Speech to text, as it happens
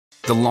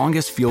The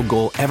longest field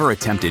goal ever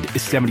attempted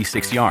is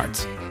 76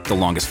 yards. The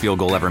longest field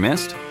goal ever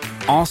missed?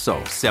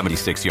 Also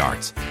 76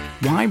 yards.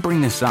 Why bring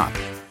this up?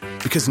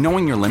 Because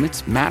knowing your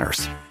limits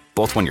matters,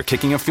 both when you're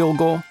kicking a field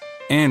goal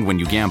and when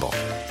you gamble.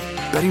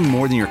 Betting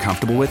more than you're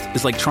comfortable with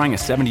is like trying a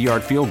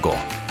 70-yard field goal.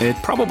 It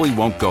probably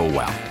won't go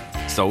well.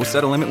 So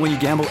set a limit when you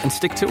gamble and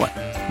stick to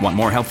it. Want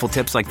more helpful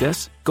tips like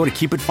this? Go to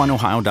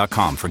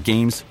keepitfunohio.com for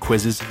games,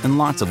 quizzes, and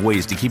lots of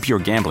ways to keep your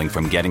gambling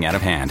from getting out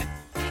of hand.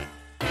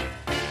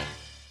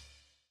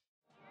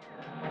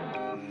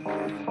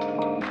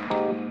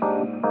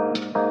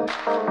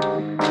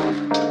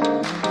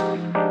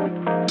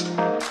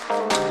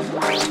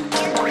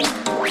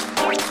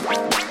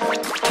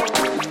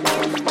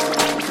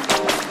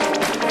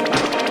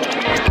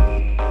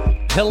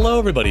 Hello,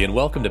 everybody, and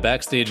welcome to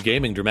Backstage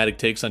Gaming, dramatic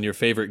takes on your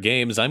favorite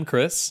games. I'm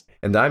Chris.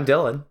 And I'm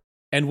Dylan.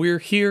 And we're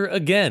here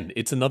again.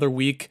 It's another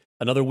week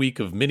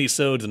of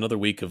mini-sodes, another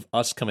week of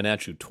us coming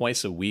at you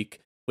twice a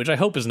week, which I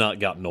hope has not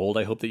gotten old.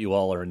 I hope that you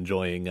all are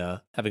enjoying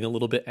having a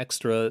little bit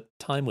extra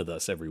time with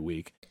us every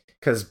week.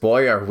 Because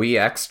boy, are we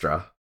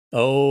extra.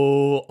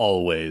 Oh,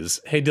 always.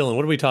 Hey, Dylan,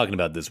 what are we talking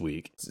about this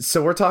week?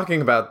 So we're talking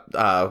about,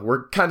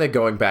 we're kind of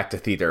going back to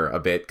theater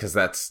a bit, because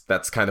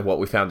that's kind of what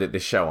we founded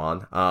this show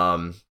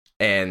on.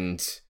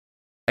 And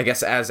I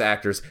guess as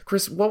actors,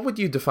 Chris, what would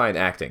you define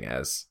acting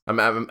as?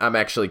 I'm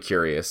actually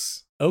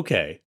curious.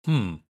 Okay.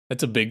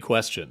 That's a big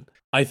question.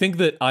 I think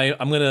that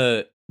I'm going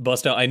to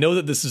bust out. I know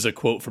that this is a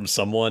quote from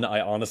someone. I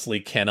honestly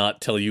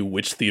cannot tell you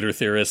which theater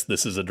theorist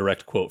this is a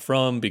direct quote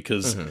from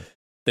because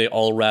they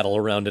all rattle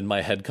around in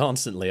my head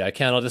constantly. I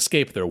cannot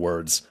escape their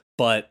words.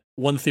 But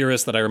one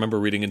theorist that I remember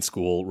reading in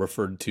school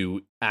referred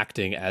to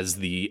acting as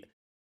the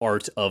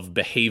art of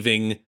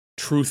behaving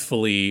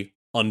truthfully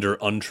under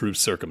untrue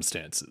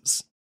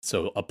circumstances.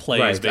 So a play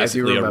is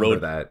basically a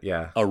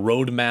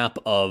roadmap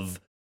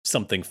of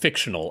something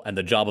fictional, and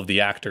the job of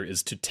the actor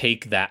is to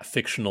take that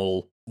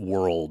fictional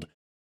world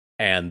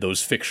and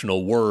those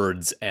fictional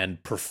words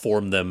and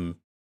perform them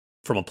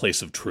from a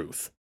place of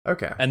truth.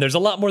 Okay. And there's a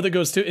lot more that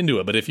goes into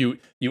it, but if you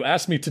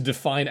ask me to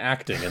define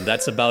acting, and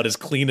that's about as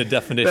clean a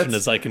definition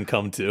as I can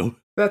come to.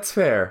 That's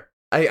fair.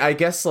 I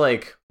guess,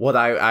 like, what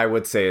I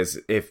would say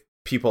is if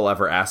people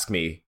ever ask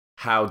me,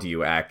 how do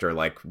you act, or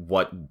like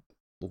what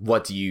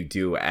do you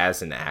do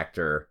as an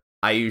actor,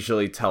 I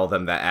usually tell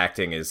them that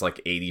acting is like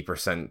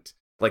 80%,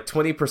 like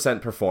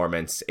 20%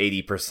 performance,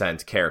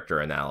 80% character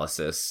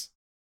analysis.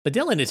 But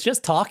Dylan, it's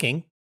just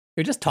talking.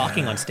 You're just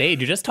talking on stage.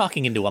 You're just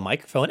talking into a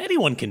microphone.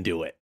 Anyone can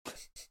do it.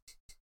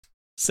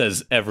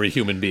 Says every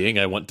human being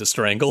I want to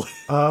strangle.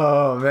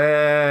 Oh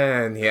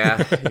man,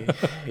 yeah.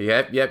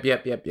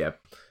 Yep.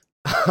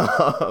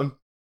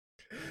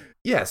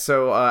 Yeah,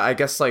 so I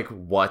guess like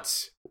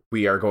what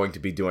we are going to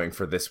be doing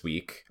for this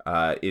week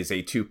is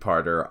a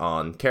two-parter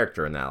on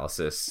character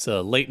analysis. It's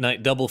a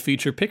late-night double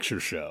feature picture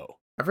show.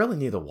 I really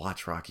need to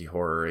watch Rocky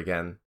Horror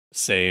again.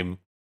 Same.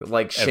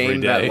 Like,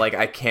 shame that like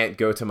I can't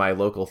go to my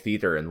local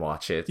theater and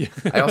watch it.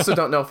 I also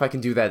don't know if I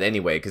can do that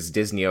anyway, because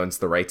Disney owns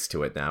the rights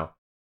to it now.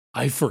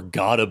 I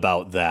forgot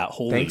about that.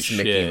 Holy shit.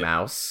 Thanks, Mickey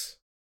Mouse.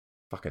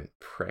 Fucking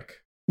prick.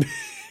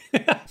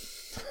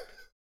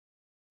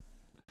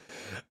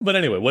 But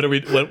anyway,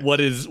 what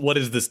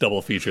is this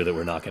double feature that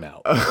we're knocking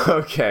out?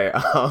 Okay,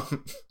 I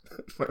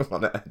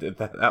want to edit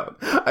that out.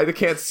 I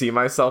can't see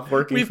myself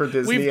working for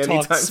Disney anytime soon.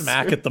 We've talked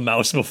smack at the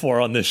mouse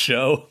before on this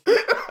show.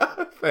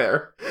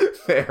 Fair,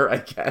 I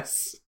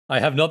guess.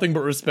 I have nothing but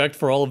respect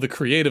for all of the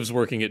creatives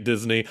working at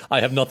Disney. I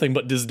have nothing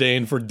but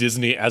disdain for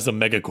Disney as a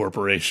mega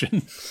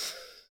corporation.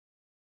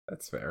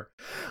 That's fair.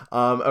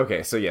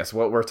 Okay, so yes,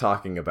 what we're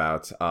talking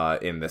about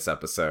in this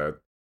episode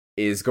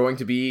is going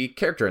to be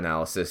character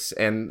analysis,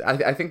 and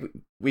I think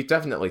we've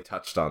definitely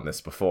touched on this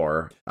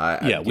before.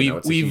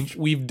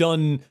 We've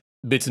done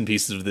bits and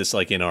pieces of this,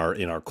 like in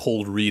our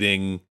cold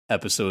reading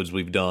episodes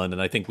we've done,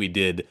 and I think we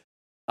did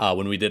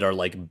when we did our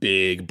like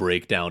big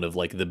breakdown of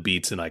like the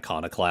beats in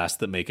Iconoclast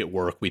that make it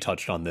work. We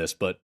touched on this,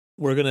 but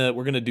we're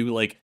gonna do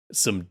like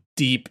some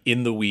deep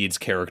in the weeds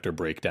character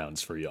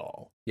breakdowns for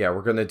y'all. Yeah,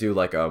 we're gonna do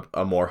like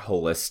a more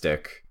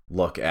holistic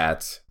look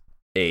at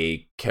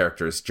a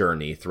character's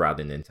journey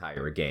throughout an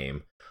entire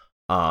game.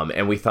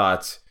 And we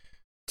thought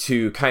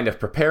to kind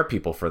of prepare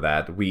people for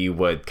that, we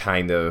would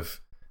kind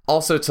of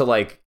also to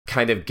like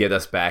kind of get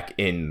us back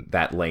in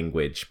that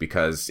language,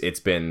 because it's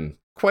been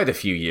quite a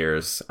few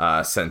years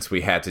since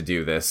we had to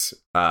do this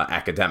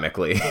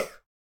academically.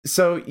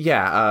 So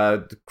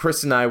yeah,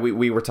 Chris and I,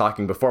 we were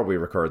talking before we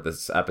recorded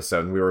this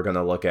episode, and we were going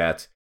to look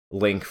at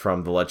Link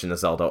from The Legend of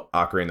Zelda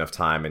Ocarina of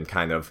Time and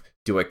kind of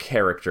do a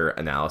character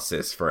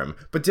analysis for him.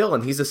 But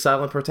Dylan, he's a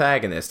silent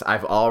protagonist.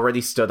 I've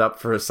already stood up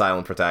for a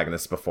silent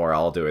protagonist before.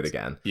 I'll do it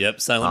again. Yep,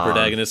 silent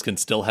protagonists can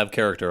still have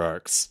character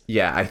arcs.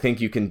 Yeah, I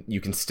think you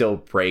can still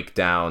break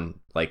down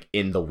like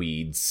in the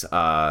weeds.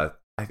 I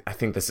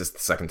think this is the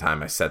second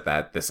time I said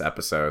that this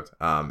episode.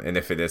 And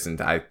if it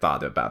isn't, I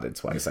thought about it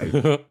twice.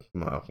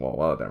 Well,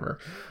 whatever.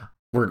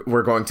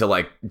 We're going to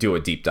like do a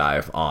deep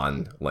dive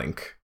on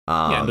Link.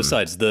 And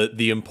besides,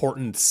 the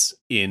importance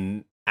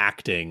in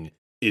acting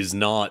is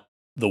not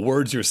the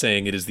words you're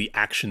saying, it is the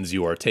actions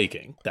you are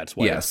taking. That's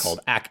why it's called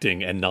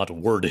acting and not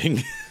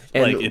wording.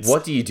 And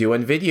what do you do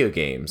in video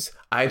games?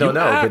 I don't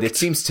know, but it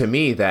seems to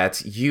me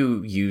that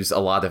you use a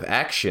lot of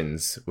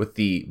actions with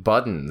the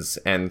buttons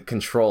and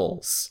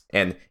controls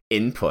and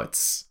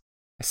inputs.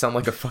 I sound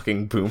like a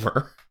fucking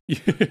boomer.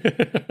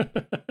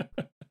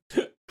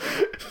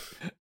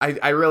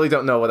 I really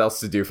don't know what else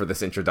to do for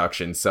this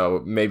introduction,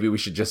 so maybe we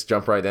should just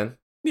jump right in.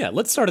 Yeah,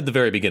 let's start at the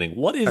very beginning.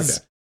 What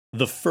is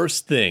the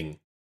first thing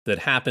that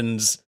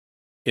happens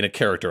in a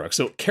character arc?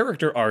 So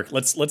character arc,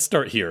 let's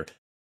start here.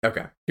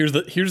 Okay. Here's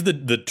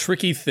the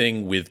tricky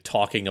thing with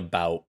talking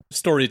about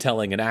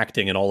storytelling and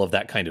acting and all of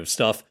that kind of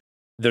stuff.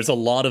 There's a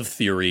lot of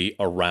theory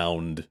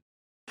around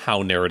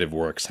how narrative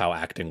works, how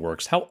acting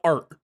works, how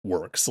art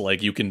works.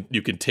 Like you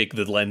can take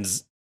the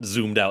lens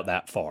zoomed out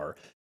that far.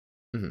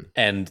 Mm-hmm.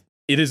 And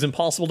it is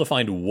impossible to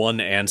find one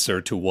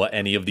answer to what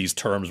any of these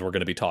terms we're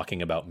going to be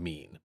talking about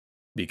mean,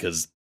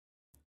 because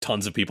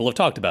tons of people have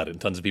talked about it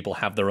and tons of people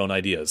have their own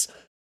ideas.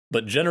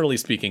 But generally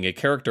speaking, a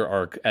character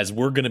arc, as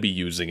we're going to be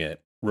using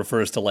it,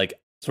 refers to like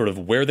sort of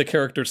where the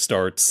character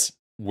starts,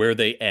 where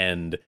they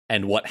end,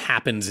 and what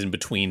happens in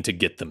between to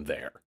get them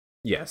there.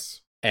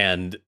 Yes.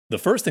 And the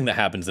first thing that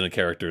happens in a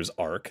character's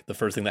arc, the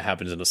first thing that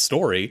happens in a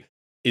story,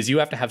 is you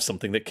have to have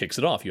something that kicks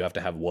it off. You have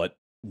to have what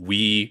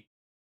we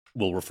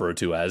will refer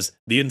to as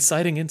the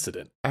inciting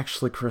incident.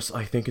 Actually, Chris,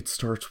 I think it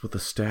starts with the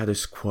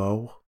status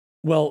quo.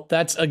 Well,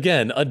 that's,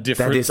 again, a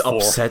different... That is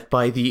upset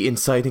by the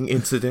inciting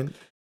incident?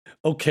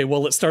 Okay,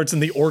 well, it starts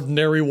in the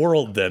ordinary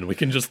world, then. We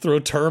can just throw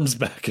terms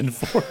back and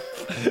forth.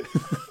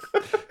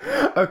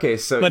 Okay,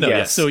 so but no,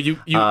 yes. Yeah, so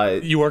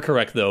you are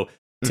correct, though.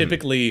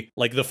 Typically,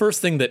 like, the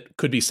first thing that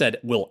could be said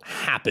will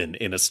happen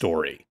in a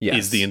story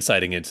is the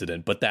inciting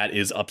incident, but that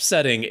is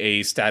upsetting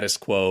a status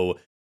quo,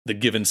 the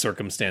given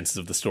circumstances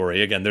of the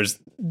story. Again, there's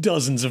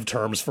dozens of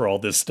terms for all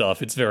this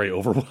stuff. It's very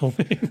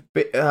overwhelming.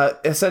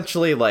 But,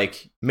 essentially,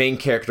 like, main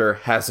character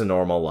has a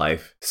normal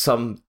life.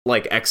 Some,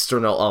 like,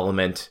 external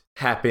element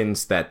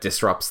happens that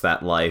disrupts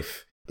that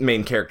life.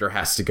 Main character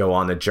has to go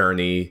on a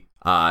journey,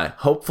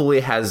 hopefully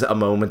has a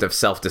moment of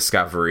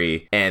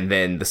self-discovery, and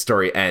then the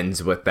story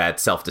ends with that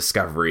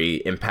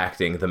self-discovery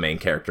impacting the main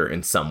character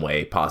in some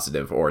way,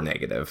 positive or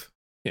negative.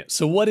 Yeah,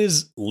 so what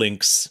is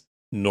Link's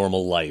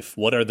normal life?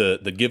 What are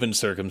the given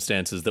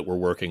circumstances that we're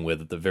working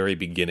with at the very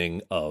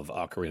beginning of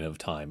Ocarina of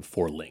Time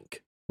for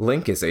Link?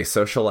 Link is a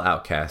social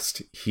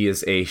outcast. He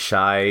is a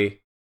shy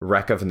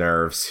wreck of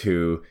nerves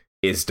who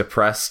is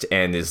depressed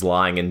and is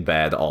lying in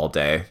bed all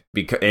day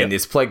and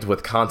is plagued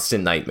with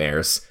constant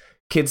nightmares.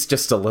 Kid's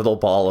just a little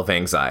ball of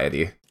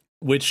anxiety.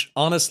 Which,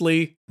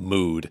 honestly,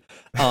 mood.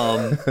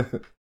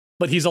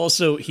 But he's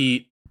also,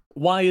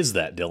 why is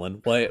that,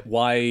 Dylan?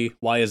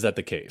 Why is that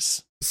the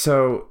case?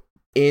 So,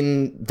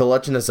 in The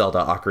Legend of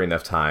Zelda Ocarina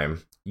of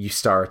Time, you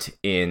start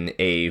in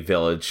a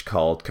village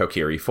called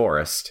Kokiri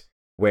Forest,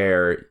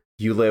 where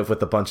you live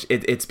with a bunch...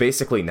 It's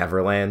basically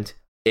Neverland.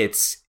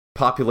 It's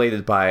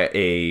populated by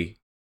a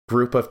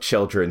group of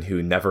children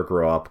who never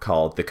grow up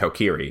called the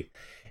Kokiri.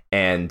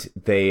 And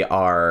they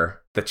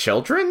are the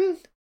children,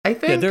 I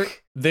think? Yeah,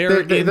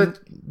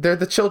 they're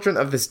the children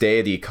of this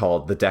deity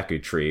called the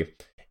Deku Tree.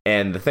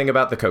 And the thing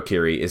about the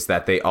Kokiri is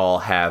that they all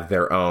have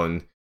their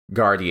own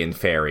guardian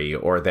fairy,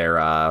 or their...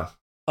 a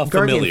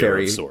familiar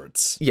fairy. Of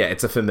sorts. Yeah,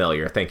 it's a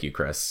familiar. Thank you,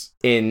 Chris.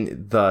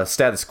 In the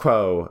status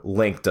quo,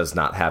 Link does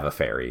not have a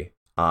fairy.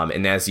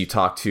 And as you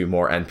talk to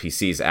more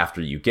NPCs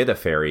after you get a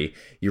fairy,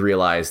 you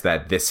realize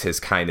that this has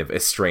kind of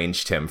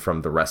estranged him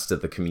from the rest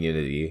of the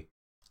community.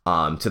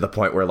 To the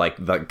point where,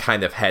 like, the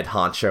kind of head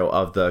honcho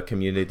of the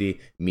community,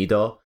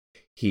 Mido,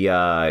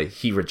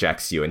 he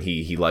rejects you and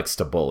he likes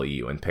to bully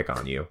you and pick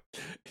on you.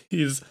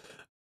 He's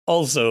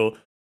also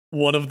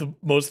one of the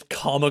most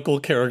comical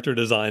character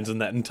designs in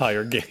that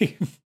entire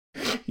game.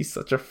 He's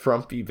such a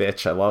frumpy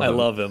bitch. I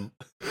love him.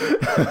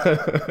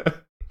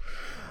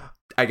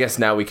 I guess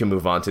now we can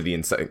move on to the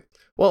insight.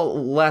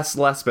 Well,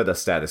 last bit of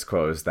status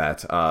quo is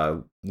that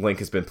Link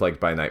has been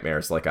plagued by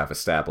nightmares, like I've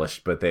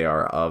established, but they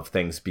are of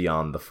things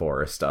beyond the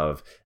forest,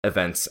 of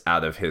events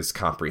out of his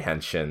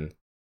comprehension.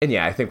 And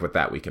yeah, I think with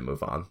that we can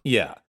move on.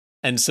 Yeah.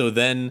 And so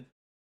then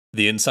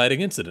the inciting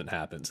incident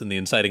happens. And the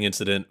inciting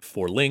incident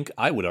for Link,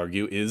 I would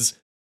argue, is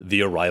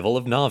the arrival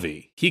of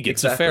Navi. He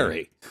gets a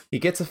fairy. He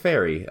gets a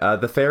fairy.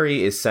 The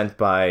fairy is sent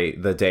by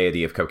the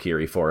deity of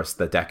Kokiri Forest,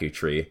 the Deku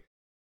Tree.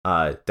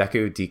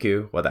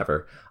 Deku,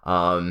 whatever.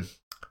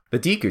 The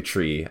Deku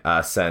Tree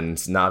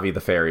sends Navi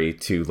the fairy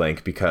to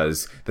Link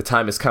because the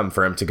time has come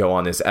for him to go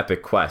on his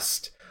epic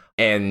quest.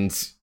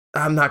 And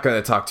I'm not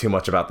going to talk too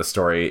much about the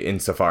story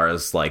insofar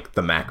as, like,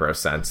 the macro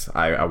sense.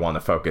 I want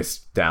to focus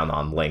down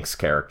on Link's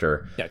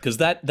character. Yeah, because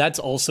that's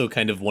also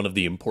kind of one of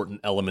the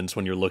important elements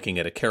when you're looking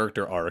at a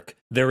character arc.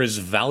 There is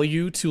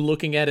value to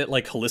looking at it,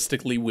 like,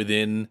 holistically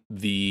within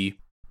the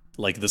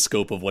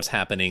scope of what's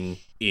happening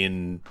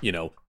in,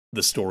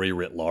 the story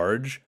writ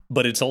large.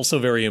 But it's also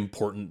very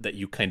important that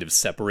you kind of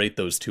separate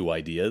those two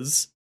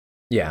ideas.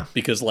 Yeah.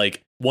 Because,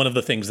 like, one of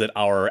the things that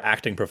our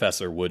acting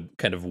professor would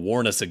kind of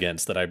warn us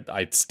against that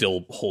I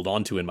still hold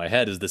on to in my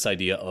head is this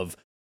idea of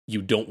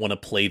you don't want to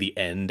play the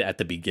end at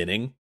the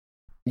beginning.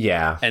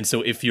 Yeah. And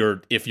so if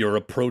you're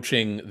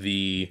approaching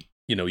the,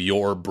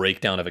 your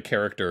breakdown of a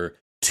character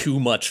too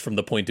much from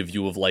the point of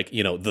view of like,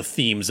 the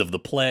themes of the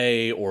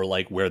play or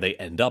like where they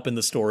end up in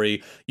the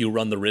story, you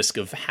run the risk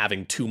of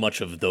having too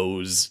much of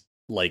those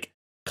like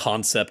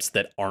concepts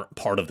that aren't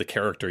part of the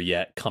character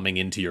yet coming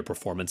into your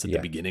performance at the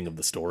beginning of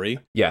the story.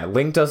 Yeah,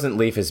 Link doesn't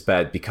leave his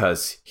bed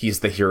because he's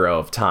the hero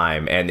of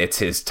time and it's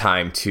his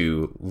time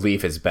to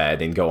leave his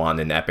bed and go on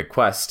an epic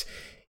quest.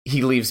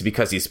 He leaves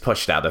because he's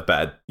pushed out of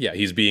bed. Yeah,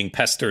 he's being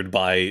pestered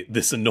by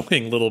this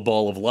annoying little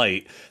ball of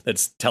light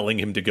that's telling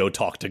him to go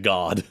talk to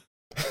God.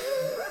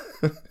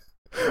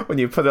 When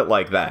you put it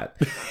like that.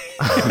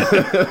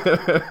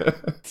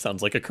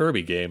 Sounds like a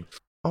Kirby game.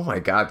 Oh my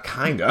god,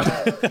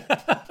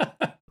 kinda.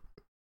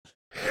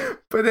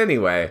 But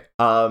anyway,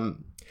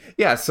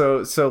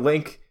 so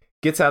Link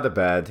gets out of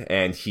bed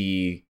and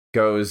he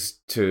goes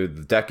to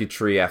the Deku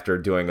Tree after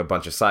doing a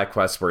bunch of side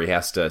quests where he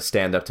has to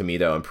stand up to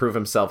Mido and prove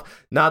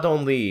himself not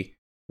only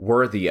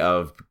worthy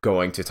of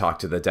going to talk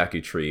to the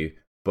Deku Tree,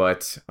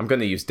 but I'm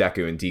going to use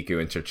Deku and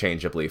Deku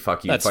interchangeably.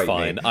 Fuck you, that's fight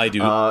fine. me. I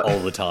do all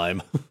the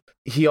time.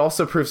 He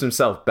also proves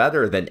himself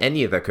better than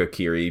any of the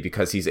Kokiri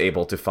because he's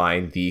able to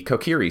find the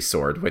Kokiri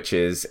sword, which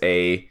is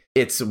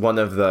it's one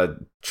of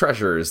the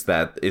treasures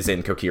that is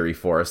in Kokiri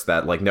Forest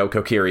that like no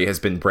Kokiri has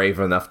been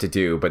brave enough to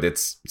do, but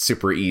it's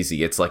super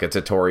easy. It's like a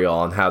tutorial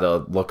on how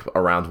to look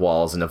around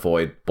walls and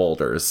avoid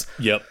boulders.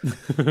 Yep.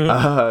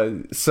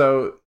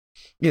 So,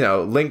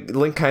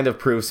 Link kind of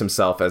proves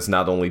himself as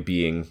not only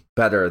being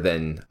better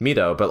than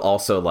Mido, but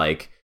also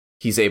like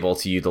he's able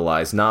to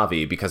utilize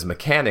Navi because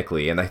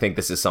mechanically, and I think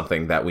this is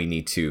something that we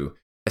need to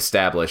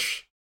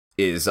establish,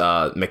 is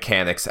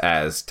mechanics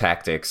as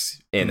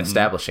tactics in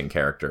establishing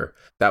character.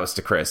 That was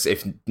to Chris.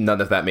 If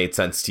none of that made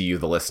sense to you,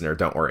 the listener,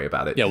 don't worry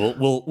about it. Yeah,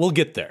 we'll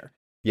get there.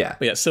 Yeah.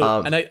 But yeah,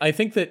 so, and I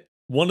think that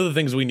one of the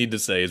things we need to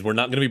say is we're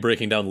not going to be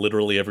breaking down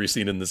literally every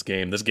scene in this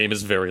game. This game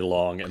is very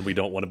long, and we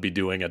don't want to be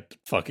doing a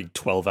fucking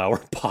 12-hour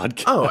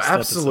podcast. Oh,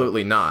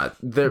 absolutely not.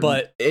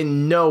 But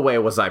in no way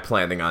was I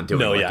planning on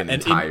doing an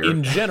entire...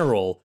 In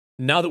general,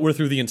 now that we're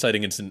through the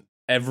inciting incident,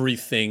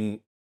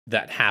 everything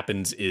that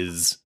happens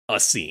is a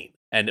scene.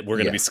 And we're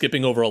going to be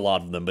skipping over a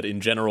lot of them, but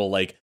in general,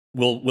 like,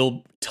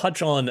 we'll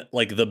touch on,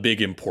 like, the big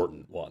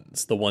important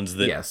ones. The ones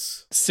that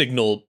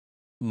signal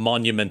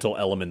monumental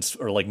elements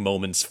or like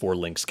moments for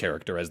Link's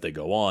character as they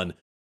go on,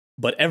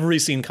 but every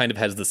scene kind of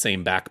has the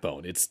same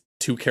backbone. It's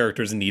two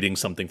characters needing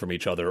something from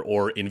each other,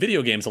 or in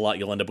video games a lot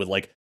you'll end up with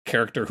like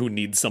character who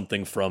needs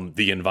something from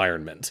the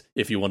environment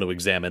if you want to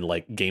examine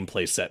like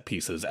gameplay set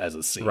pieces as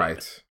a scene.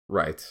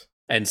 Right.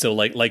 And so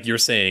like you're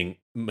saying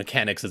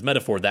mechanics as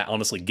metaphor, that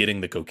honestly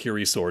getting the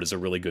Kokiri sword is a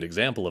really good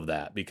example of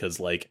that, because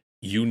like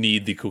you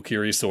need the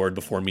Kokiri sword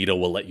before Mido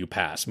will let you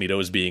pass. Mido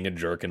is being a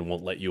jerk and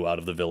won't let you out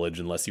of the village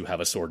unless you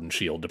have a sword and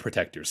shield to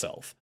protect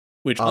yourself.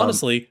 Which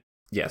honestly,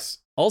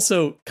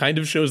 also kind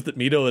of shows that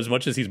Mido, as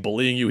much as he's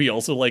bullying you, he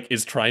also like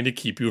is trying to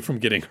keep you from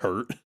getting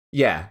hurt.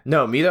 Yeah,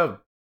 no,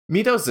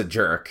 Mido's a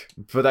jerk,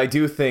 but I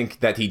do think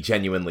that he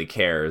genuinely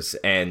cares.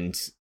 And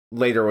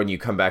later when you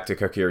come back to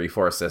Kokiri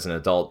Forest as an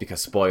adult,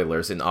 because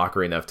spoilers, in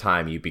Ocarina of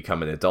Time you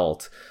become an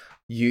adult,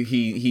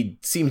 he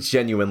seems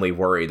genuinely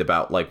worried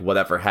about like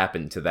whatever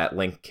happened to that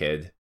Link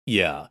kid.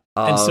 Yeah.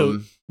 And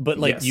so, but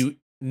like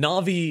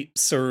Navi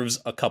serves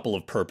a couple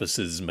of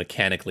purposes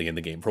mechanically in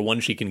the game. For one,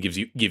 she can give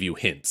you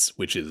hints,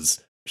 which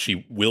is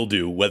she will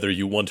do whether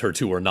you want her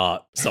to or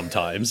not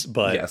sometimes,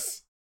 but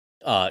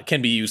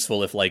can be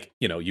useful if like,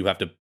 you have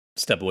to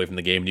step away from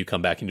the game and you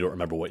come back and you don't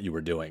remember what you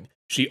were doing.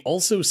 She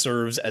also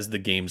serves as the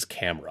game's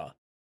camera,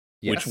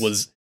 which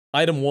was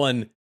item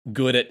one,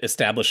 good at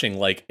establishing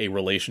like a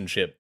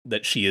relationship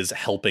that she is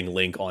helping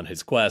Link on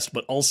his quest,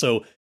 but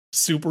also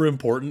super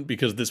important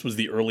because this was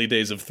the early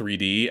days of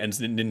 3D and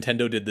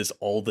Nintendo did this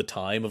all the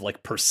time of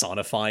like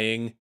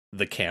personifying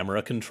the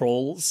camera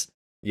controls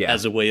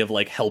as a way of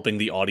like helping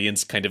the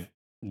audience kind of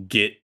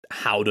get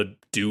how to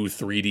do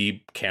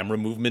 3D camera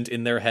movement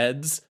in their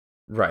heads.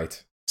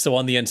 Right. So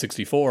on the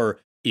N64,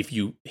 if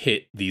you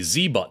hit the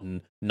Z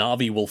button,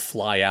 Navi will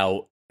fly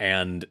out,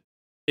 and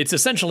it's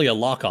essentially a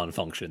lock-on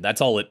function.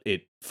 That's all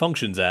it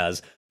functions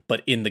as.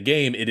 But in the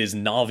game, it is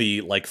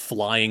Navi like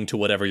flying to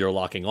whatever you're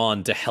locking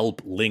on to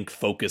help Link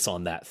focus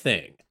on that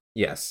thing.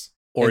 Yes.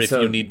 Or and if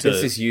so you need to...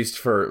 This is used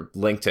for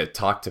Link to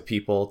talk to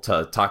people,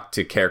 to talk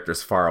to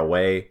characters far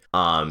away,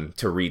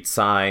 to read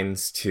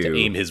signs, to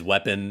aim his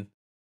weapon.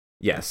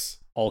 Yes.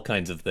 All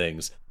kinds of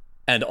things.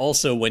 And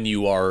also when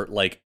you are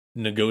like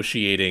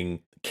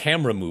negotiating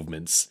camera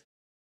movements,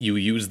 you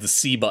use the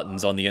C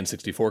buttons on the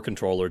N64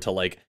 controller to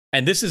like,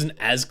 and this isn't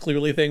as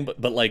clearly a thing,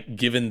 but like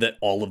given that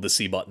all of the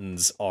C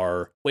buttons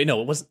are, wait, no,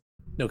 it wasn't,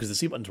 no, because the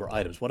C buttons were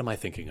items. What am I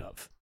thinking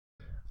of?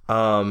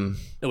 No,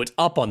 it's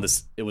up on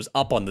this. It was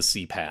up on the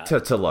C pad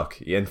to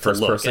look in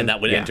first person, and that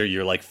would enter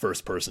your like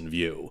first person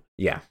view.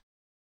 Yeah,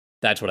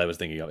 that's what I was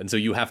thinking of. And so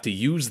you have to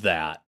use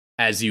that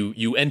as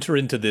you enter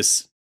into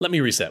this. Let me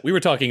reset. We were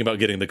talking about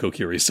getting the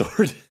Kokiri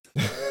sword,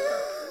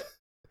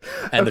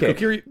 and the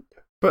Kokiri.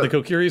 But the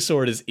Kokiri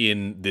sword is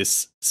in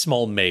this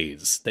small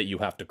maze that you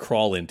have to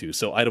crawl into.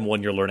 So item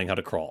 1, you're learning how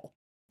to crawl.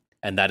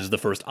 And that is the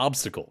first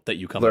obstacle that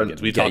you come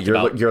against.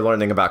 You're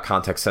learning about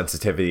context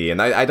sensitivity,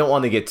 and I don't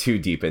want to get too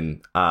deep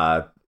into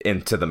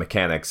the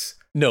mechanics.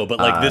 No, but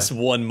like this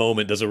one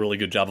moment does a really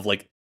good job of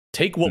like,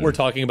 take what we're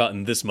talking about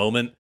in this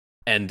moment,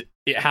 and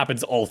it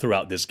happens all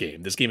throughout this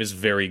game. This game is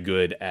very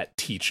good at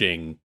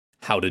teaching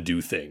how to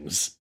do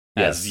things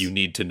as you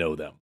need to know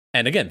them.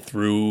 And again,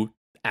 through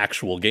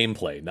actual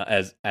gameplay, not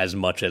as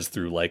much as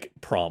through like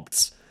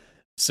prompts.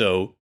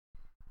 So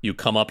you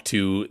come up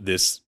to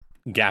this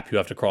gap you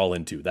have to crawl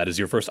into. That is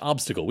your first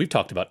obstacle. We've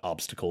talked about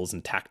obstacles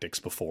and tactics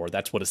before.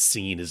 That's what a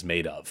scene is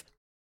made of.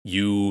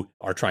 You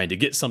are trying to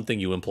get something,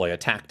 you employ a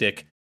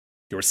tactic.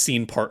 Your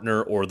scene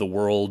partner or the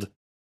world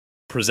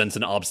presents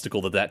an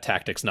obstacle that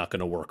tactic's not going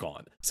to work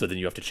on. So then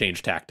you have to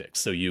change tactics.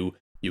 So you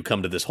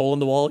come to this hole in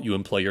the wall, you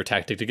employ your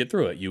tactic to get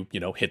through it. You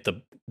hit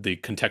the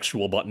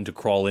contextual button to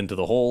crawl into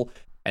the hole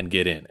and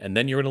get in. And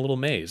then you're in a little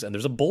maze, and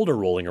there's a boulder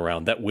rolling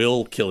around that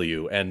will kill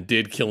you, and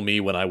did kill me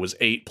when I was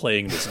 8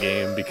 playing this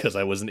game because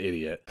I was an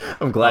idiot.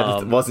 I'm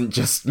glad it wasn't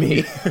just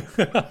me.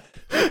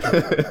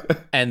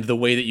 And the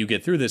way that you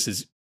get through this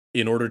is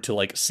in order to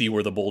like see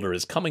where the boulder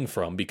is coming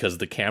from, because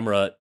the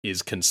camera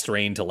is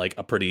constrained to like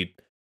a pretty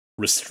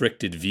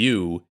restricted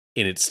view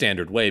in its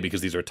standard way, because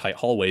these are tight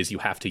hallways. You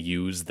have to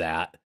use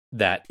that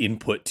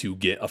input to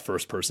get a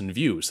first person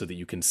view so that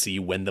you can see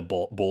when the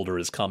boulder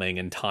is coming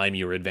and time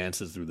your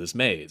advances through this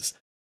maze.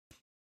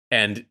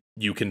 And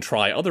you can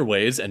try other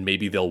ways and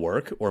maybe they'll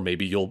work, or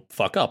maybe you'll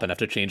fuck up and have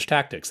to change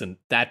tactics. And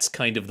that's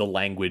kind of the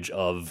language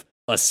of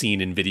a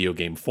scene in video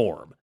game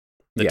form.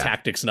 The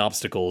tactics and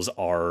obstacles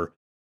are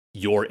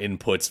your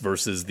inputs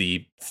versus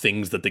the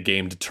things that the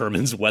game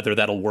determines whether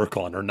that'll work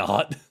on or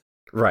not.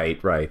 Right.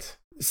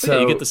 So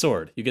you get the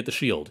sword, you get the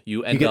shield,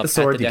 you get the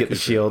sword, you get the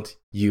shield,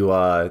 you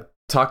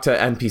talk to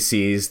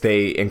NPCs.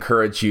 They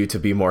encourage you to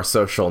be more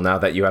social now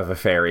that you have a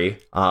fairy.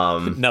 Now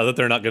that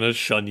they're not going to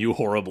shun you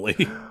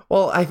horribly.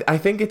 Well, I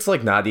think it's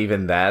like not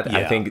even that. Yeah.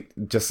 I think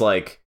just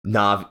like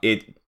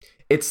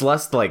it's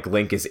less like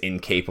Link is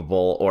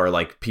incapable, or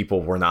like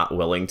people were not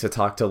willing to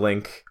talk to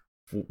Link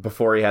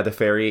before he had the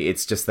fairy.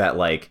 It's just that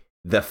like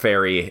the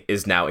fairy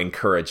is now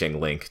encouraging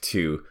Link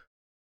to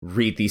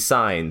read these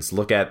signs,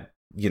 look at,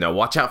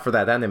 watch out for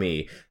that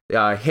enemy.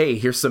 Hey,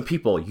 here's some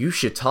people, you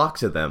should talk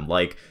to them.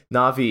 Like,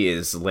 Navi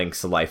is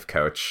Link's life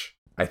coach,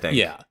 I think.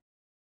 Yeah.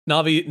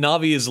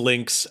 Navi is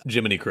Link's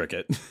Jiminy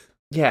Cricket.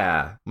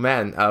 Yeah,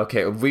 man.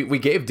 Okay, we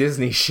gave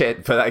Disney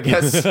shit, but I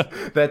guess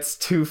that's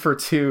 2 for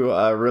 2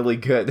 really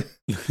good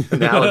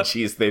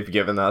analogies they've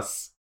given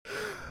us.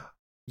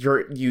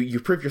 You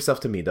prove yourself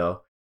to me,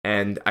 though,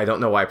 and I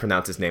don't know why I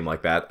pronounce his name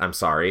like that. I'm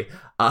sorry.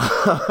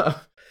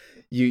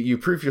 You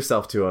prove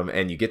yourself to him,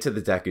 and you get to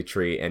the Deku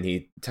Tree, and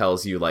he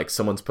tells you, like,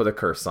 someone's put a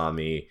curse on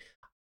me.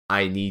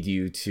 I need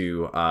you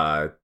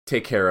to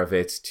take care of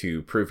it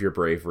to prove your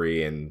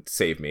bravery and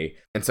save me.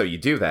 And so you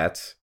do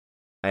that,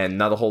 and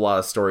not a whole lot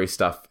of story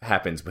stuff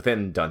happens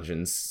within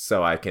dungeons,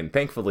 so I can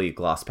thankfully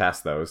gloss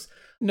past those.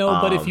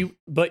 No,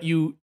 but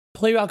you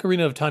play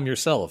Ocarina of Time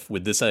yourself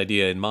with this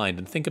idea in mind,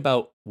 and think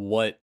about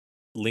what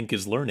Link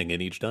is learning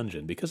in each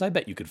dungeon, because I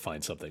bet you could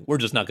find something. We're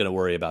just not going to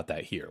worry about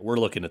that here. We're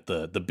looking at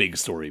the big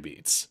story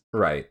beats.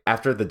 Right.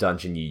 After the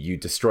dungeon, you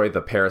destroy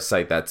the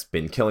parasite that's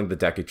been killing the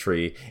Deku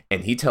Tree,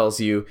 and he tells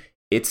you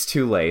it's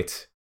too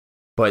late,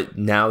 but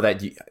now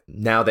that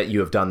you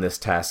have done this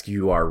task,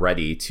 you are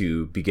ready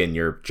to begin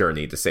your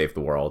journey to save the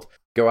world.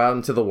 Go out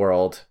into the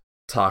world,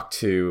 talk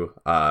to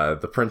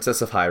the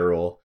Princess of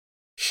Hyrule.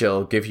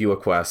 She'll give you a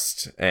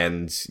quest,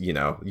 and,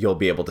 you'll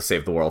be able to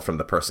save the world from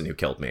the person who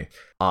killed me.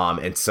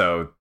 And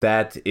so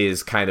that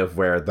is kind of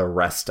where the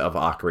rest of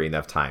Ocarina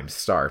of Time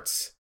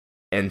starts.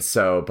 And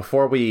so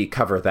before we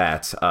cover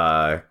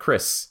that,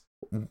 Chris,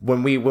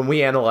 when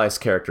we analyze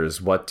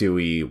characters, what do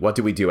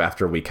we do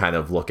after we kind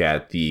of look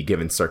at the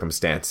given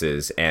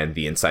circumstances and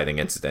the inciting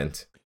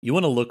incident? You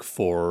want to look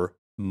for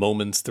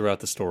moments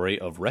throughout the story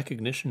of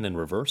recognition and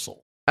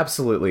reversal.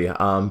 Absolutely.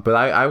 But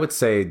I would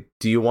say,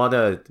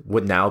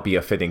 would now be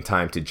a fitting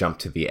time to jump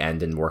to the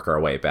end and work our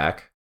way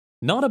back?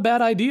 Not a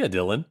bad idea,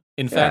 Dylan.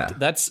 In fact,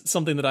 that's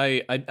something that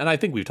I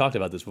think we've talked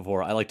about this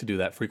before. I like to do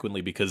that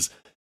frequently, because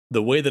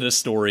the way that a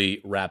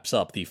story wraps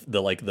up,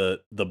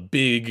 the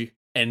big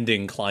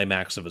ending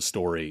climax of a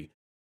story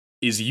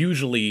is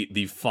usually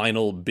the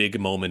final big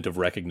moment of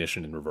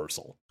recognition and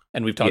reversal.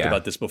 And we've talked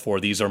about this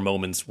before. These are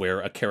moments where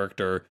a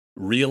character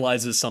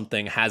realizes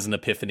something, has an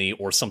epiphany,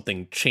 or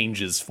something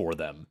changes for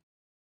them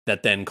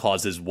that then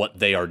causes what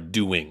they are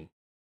doing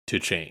to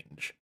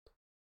change.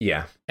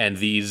 Yeah. And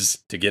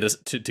these, to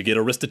get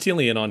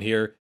Aristotelian on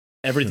here,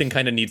 everything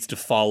kind of needs to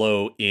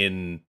follow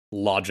in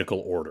logical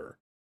order.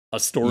 A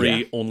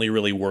story only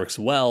really works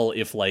well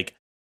if, like,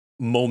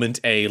 moment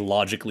A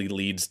logically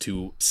leads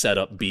to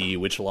setup B,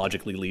 which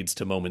logically leads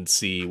to moment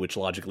C, which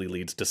logically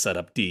leads to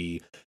setup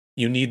D.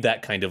 You need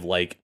that kind of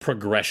like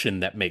progression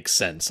that makes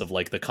sense, of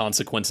like the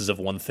consequences of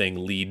one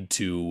thing lead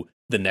to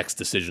the next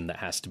decision that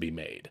has to be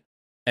made.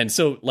 And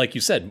so, like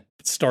you said,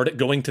 start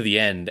going to the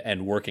end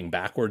and working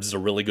backwards is a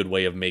really good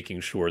way of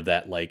making sure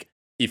that, like,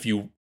 if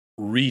you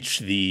reach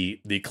the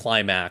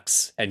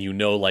climax and you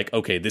know, like,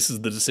 okay, this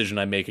is the decision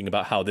I'm making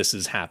about how this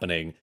is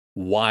happening,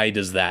 why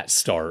does that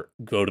start?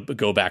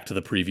 Go back to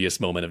the previous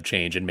moment of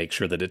change and make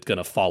sure that it's going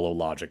to follow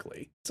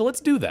logically. So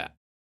let's do that.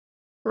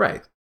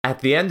 Right.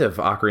 At the end of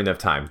Ocarina of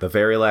Time, the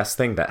very last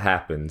thing that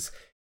happens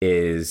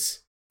is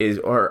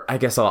or I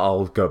guess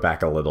I'll go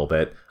back a little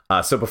bit.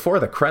 So before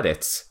the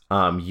credits,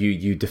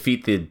 you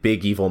defeat the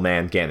big evil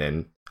man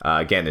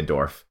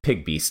Ganondorf,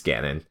 Pig Beast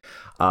Ganon,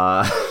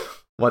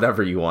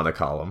 whatever you want to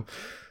call him.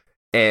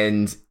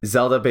 And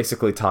Zelda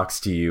basically talks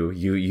to you.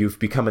 You've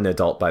become an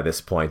adult by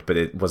this point, but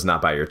it was not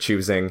by your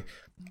choosing.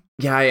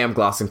 Yeah, I am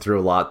glossing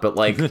through a lot, but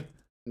like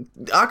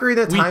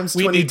Ocarina of Time's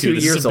 22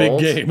 years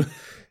old. Game.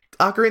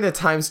 Ocarina of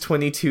Time's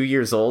 22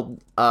 years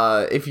old.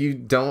 If you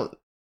don't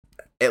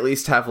at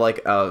least have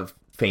like a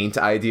faint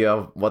idea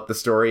of what the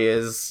story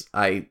is,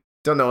 I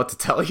don't know what to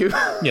tell you.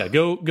 Yeah,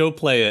 go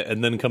play it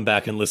and then come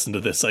back and listen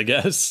to this, I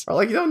guess. Or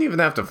like, you don't even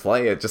have to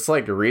play it. Just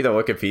like read a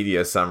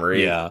Wikipedia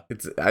summary. Yeah.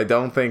 I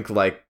don't think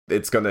like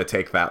it's gonna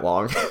take that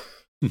long.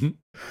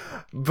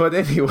 But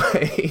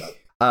anyway,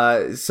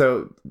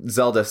 so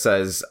Zelda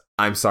says,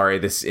 I'm sorry,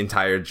 this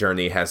entire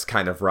journey has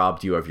kind of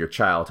robbed you of your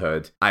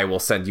childhood. I will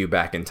send you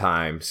back in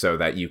time so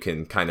that you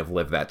can kind of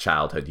live that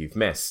childhood you've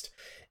missed.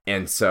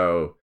 And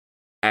so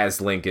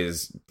as Link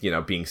is,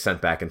 being sent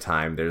back in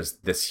time, there's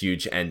this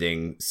huge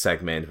ending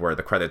segment where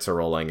the credits are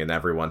rolling and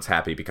everyone's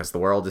happy because the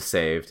world is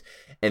saved.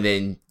 And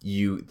then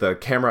the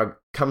camera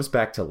comes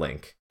back to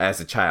Link as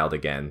a child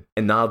again,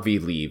 and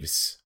Navi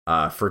leaves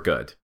for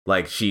good.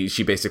 Like she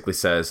basically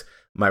says,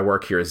 my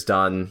work here is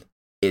done.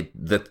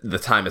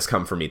 The time has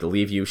come for me to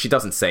leave you. She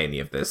doesn't say any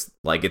of this.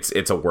 Like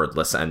it's a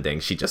wordless ending.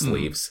 She just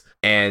leaves.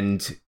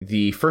 And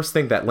the first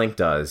thing that Link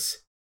does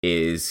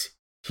is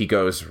he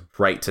goes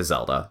right to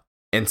Zelda.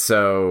 And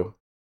so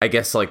I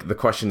guess like the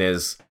question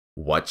is,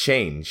 what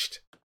changed?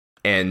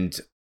 And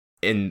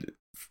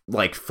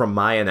from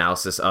my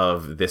analysis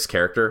of this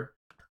character,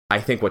 I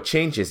think what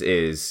changes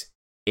is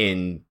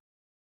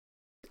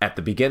at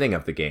the beginning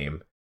of the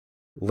game,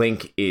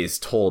 Link is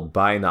told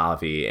by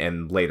Navi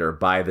and later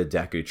by the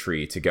Deku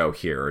Tree to go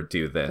here or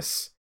do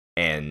this.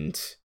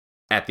 And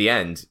at the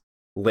end,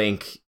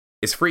 Link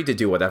is free to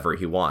do whatever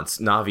he wants.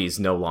 Navi's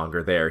no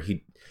longer there.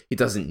 He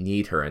doesn't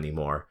need her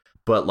anymore.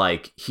 But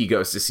like he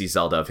goes to see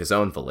Zelda of his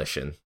own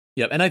volition.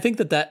 Yeah, and I think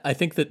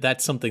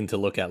that's something to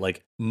look at.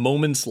 Like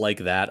moments like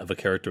that of a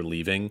character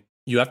leaving,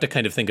 you have to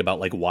kind of think about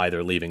like why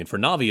they're leaving. And for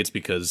Navi, it's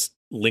because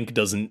Link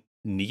doesn't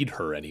need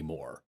her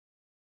anymore.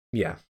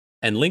 Yeah.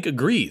 And Link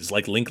agrees.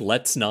 Like Link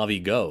lets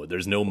Navi go.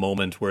 There's no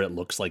moment where it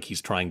looks like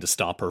he's trying to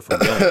stop her from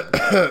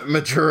going.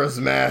 Majora's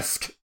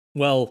Mask.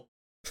 Well,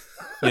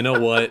 you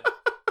know what?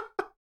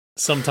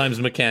 Sometimes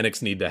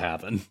mechanics need to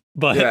happen.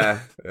 But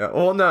yeah.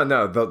 Well,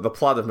 no. The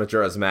plot of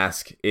Majora's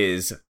Mask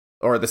is,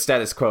 or the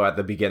status quo at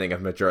the beginning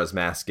of Majora's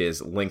Mask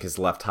is, Link has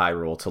left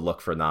Hyrule to look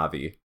for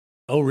Navi.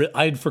 Oh,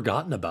 I'd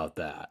forgotten about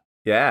that.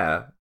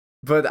 Yeah.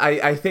 But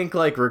I think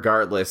like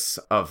regardless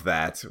of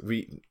that,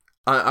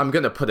 I'm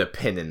gonna put a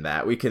pin in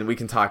that. We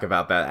can talk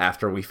about that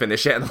after we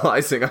finish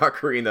analyzing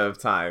Ocarina of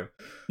Time.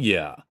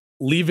 Yeah.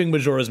 Leaving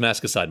Majora's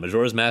Mask aside,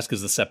 Majora's Mask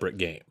is a separate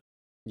game.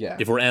 Yeah.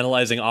 If we're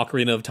analyzing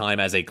Ocarina of Time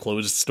as a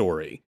closed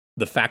story,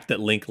 the fact that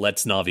Link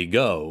lets Navi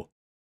go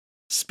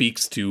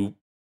speaks to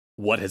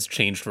what has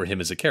changed for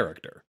him as a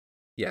character.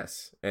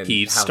 Yes. And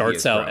he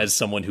starts out grown. as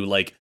someone who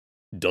like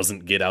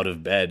doesn't get out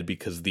of bed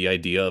because the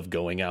idea of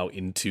going out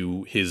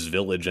into his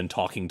village and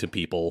talking to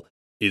people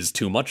is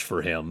too much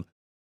for him.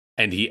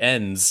 And he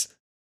ends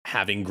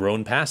having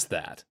grown past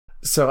that.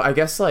 So I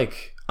guess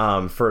like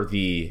for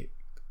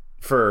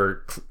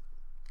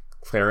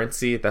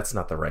clarency, that's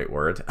not the right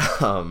word.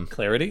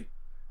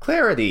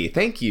 Clarity,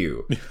 thank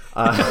you.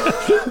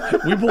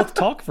 We both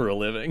talk for a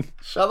living.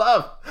 Shut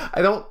up.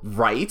 I don't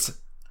write.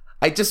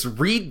 I just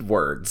read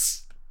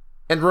words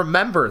and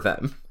remember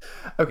them.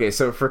 Okay,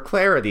 so for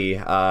clarity,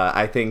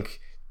 I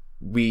think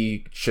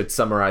we should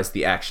summarize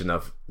the action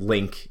of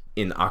Link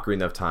in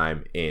Ocarina of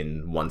Time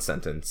in one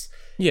sentence.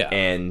 Yeah.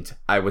 And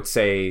I would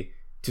say,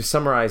 to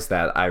summarize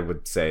that, I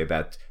would say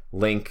that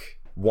Link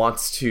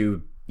wants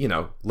to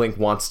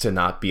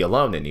not be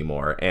alone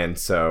anymore. And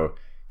so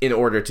in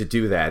order to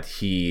do that,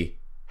 he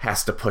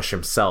has to push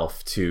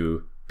himself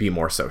to be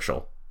more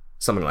social.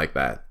 Something like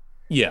that.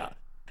 Yeah.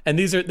 And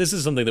this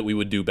is something that we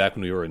would do back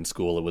when we were in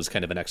school. It was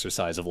kind of an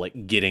exercise of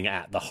like getting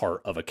at the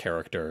heart of a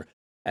character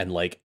and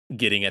like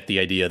getting at the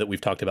idea that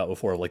we've talked about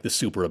before of like the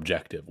super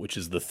objective, which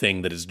is the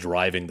thing that is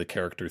driving the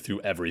character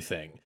through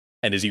everything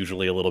and is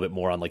usually a little bit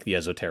more on like the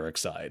esoteric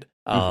side.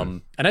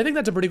 And I think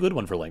that's a pretty good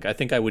one for Link. I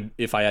think I would,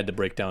 if I had to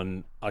break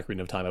down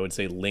Ocarina of Time, I would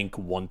say Link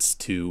wants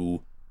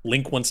to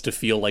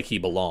feel like he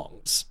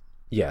belongs.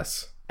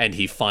 Yes. And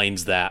he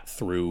finds that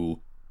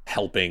through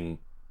helping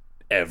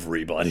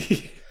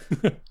everybody.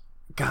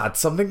 God,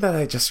 something that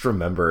I just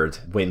remembered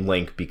when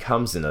Link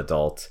becomes an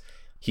adult,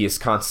 he is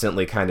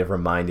constantly kind of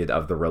reminded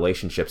of the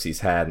relationships he's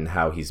had and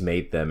how he's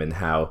made them and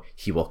how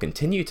he will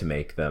continue to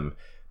make them.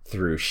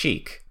 through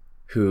Sheik,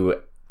 who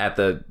at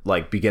the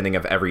beginning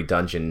of every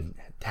dungeon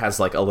has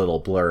a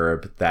little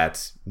blurb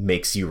that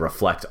makes you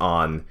reflect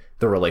on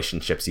the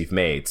relationships you've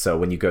made. So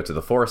when you go to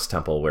the Forest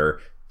Temple where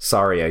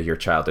Saria, your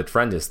childhood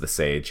friend, is the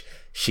sage,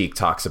 Sheik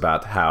talks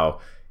about how,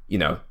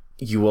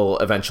 you will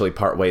eventually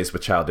part ways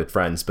with childhood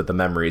friends, but the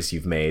memories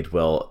you've made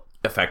will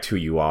affect who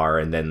you are.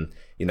 And then,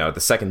 the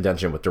second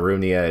dungeon with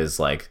Darunia is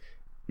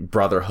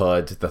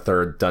brotherhood. The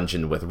third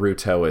dungeon with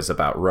Ruto is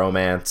about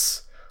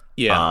romance.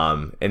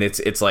 Yeah. And it's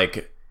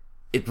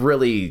it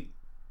really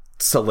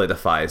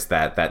solidifies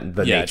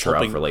the nature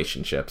of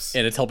relationships.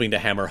 And it's helping to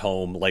hammer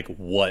home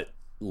what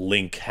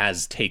Link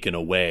has taken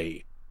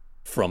away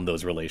from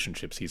those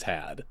relationships he's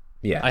had.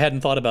 Yeah. I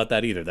hadn't thought about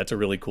that either. That's a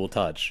really cool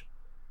touch.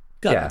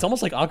 God, It's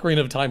almost like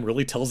Ocarina of Time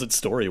really tells its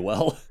story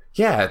well.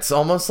 Yeah, it's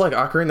almost like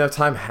Ocarina of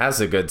Time has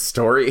a good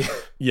story.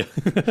 Yeah.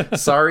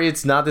 Sorry,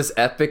 it's not as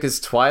epic as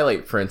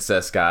Twilight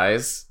Princess,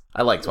 guys.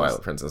 I like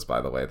Twilight Princess,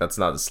 by the way. That's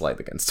not a slight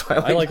against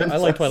Twilight Princess. I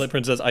like Twilight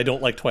Princess. I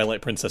don't like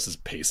Twilight Princess's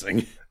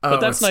pacing. But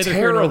that's it's neither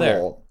here nor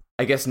there.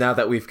 I guess now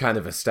that we've kind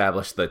of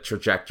established the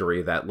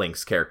trajectory that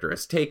Link's character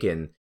has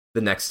taken,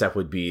 the next step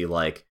would be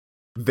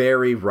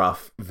very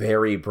rough,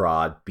 very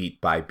broad, beat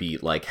by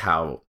beat,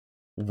 how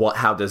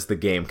does the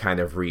game kind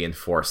of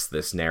reinforce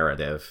this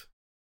narrative?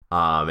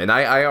 And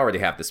I already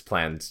have this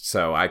planned,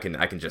 so I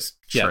can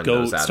just churn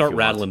those out. Start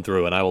rattling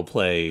through, and I will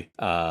play.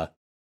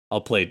 I'll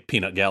play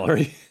Peanut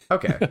Gallery.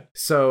 Okay,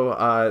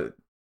 so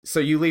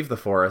you leave the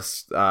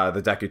forest.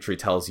 The Deku Tree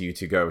tells you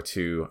to go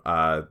to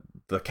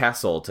the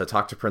castle to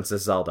talk to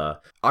Princess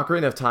Zelda.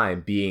 Ocarina of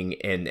Time being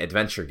an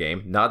adventure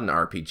game, not an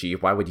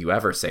RPG. Why would you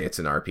ever say it's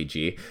an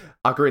RPG?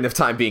 Ocarina of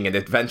Time being an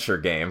adventure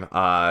game,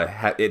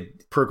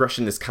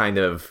 progression is kind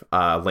of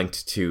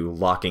linked to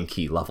lock and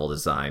key level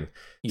design.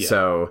 Yeah.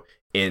 So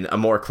in a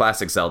more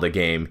classic Zelda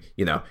game,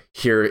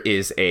 here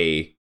is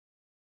a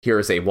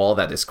wall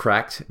that is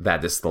cracked.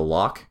 That is the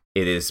lock.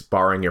 It is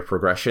barring your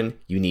progression.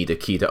 You need a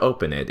key to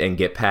open it and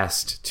get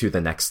past to the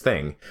next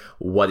thing.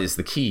 What is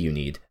the key you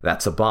need?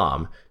 That's a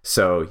bomb.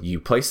 So you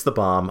place the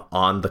bomb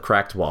on the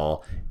cracked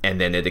wall, and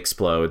then it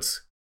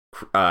explodes,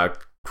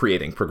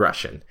 creating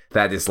progression.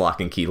 That is lock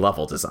and key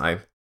level design.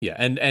 Yeah,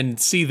 and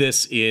see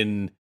this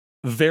in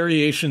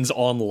variations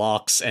on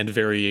locks and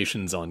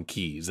variations on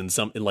keys. And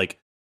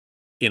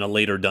in a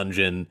later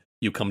dungeon,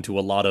 you come to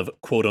a lot of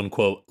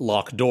quote-unquote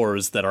locked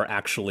doors that are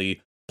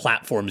actually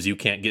platforms you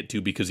can't get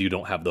to because you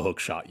don't have the hook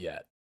shot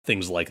yet.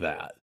 Things like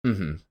that.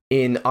 Mm-hmm.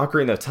 In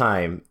Ocarina of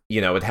Time,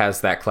 it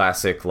has that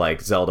classic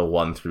Zelda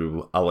 1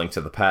 through A Link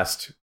to the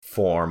Past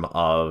form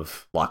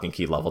of lock and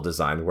key level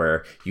design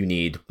where you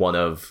need one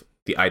of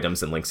the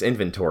items in Link's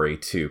inventory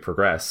to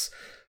progress.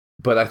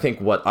 But I think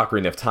what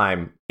Ocarina of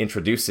Time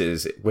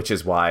introduces, which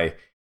is why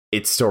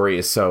its story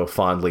is so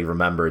fondly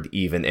remembered,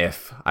 even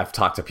if I've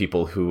talked to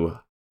people who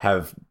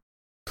have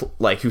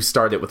who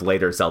started with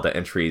later Zelda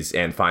entries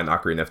and find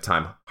Ocarina of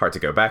Time hard to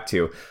go back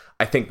to.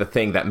 I think the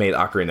thing that made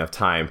Ocarina of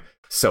Time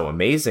so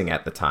amazing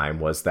at the time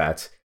was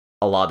that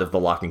a lot of the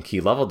lock and key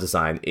level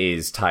design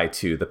is tied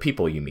to the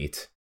people you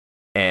meet,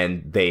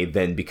 and they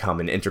then become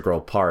an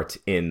integral part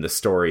in the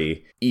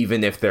story,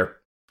 even if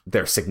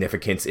their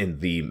significance in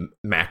the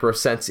macro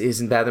sense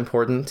isn't that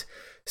important.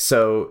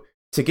 So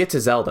to get to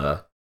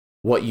Zelda,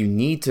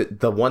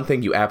 the one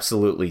thing you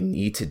absolutely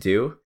need to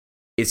do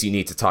is you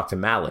need to talk to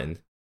Malon,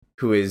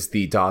 who is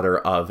the daughter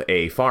of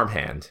a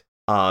farmhand.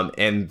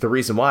 And the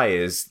reason why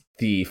is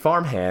the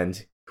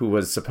farmhand, who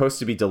was supposed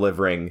to be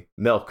delivering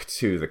milk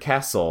to the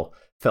castle,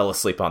 fell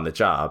asleep on the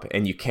job,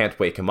 and you can't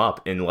wake him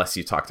up unless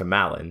you talk to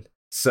Malon.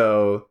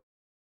 So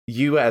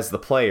you as the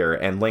player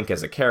and Link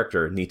as a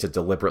character need to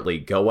deliberately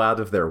go out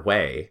of their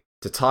way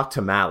to talk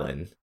to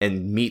Malon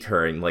and meet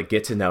her and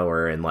get to know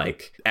her and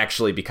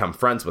actually become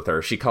friends with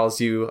her. She calls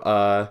you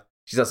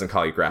she doesn't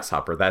call you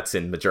Grasshopper. That's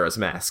in Majora's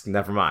Mask.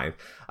 Never mind.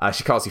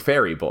 She calls you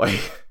Fairy Boy,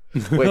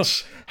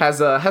 which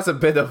has a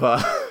bit of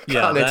a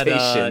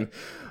connotation.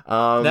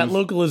 That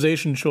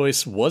localization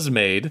choice was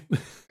made.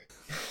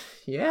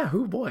 Yeah,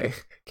 oh boy.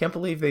 Can't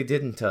believe they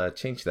didn't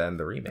change that in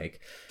the remake.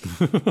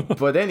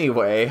 But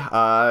anyway,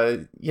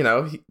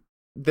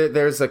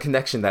 there's a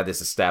connection that is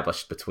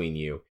established between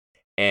you.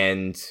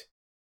 And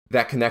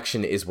that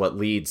connection is what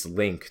leads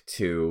Link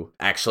to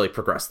actually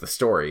progress the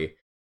story.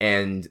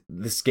 And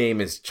this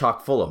game is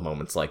chock full of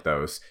moments like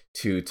those.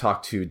 To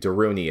talk to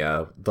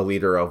Darunia, the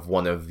leader of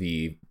one of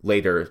the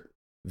later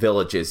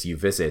villages you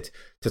visit,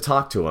 to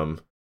talk to him,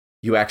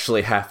 you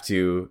actually have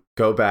to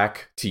go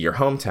back to your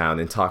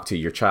hometown and talk to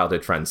your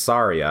childhood friend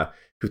Saria,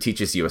 who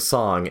teaches you a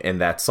song,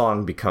 and that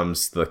song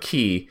becomes the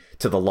key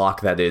to the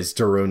lock that is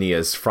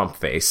Darunia's frump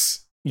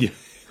face. Yeah.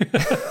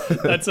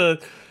 That's a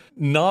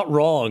not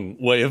wrong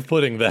way of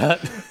putting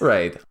that.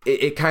 Right.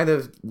 It kind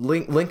of...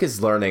 Link is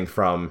learning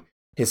from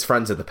his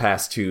friends of the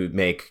past to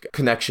make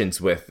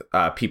connections with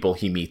people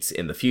he meets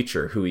in the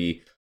future, who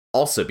he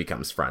also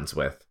becomes friends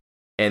with.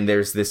 And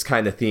there's this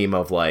kind of theme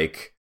of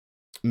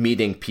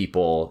meeting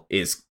people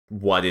is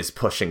what is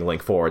pushing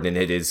Link forward, and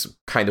it is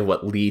kind of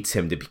what leads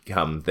him to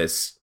become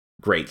this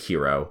great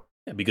hero.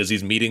 Yeah, because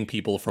he's meeting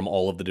people from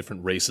all of the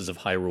different races of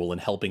Hyrule and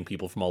helping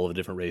people from all of the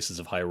different races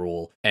of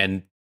Hyrule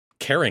and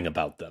caring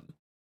about them.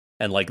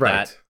 And like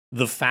that,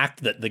 the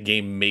fact that the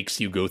game makes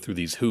you go through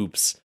these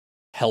hoops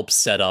helps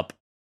set up,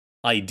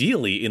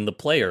 ideally in the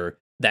player,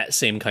 that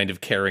same kind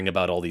of caring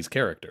about all these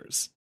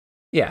characters.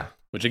 Yeah.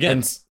 Which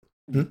again,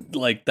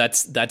 like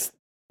that's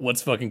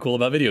what's fucking cool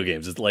about video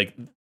games. It's like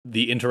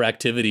the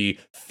interactivity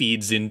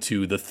feeds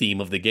into the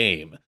theme of the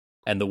game,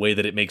 and the way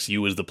that it makes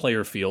you as the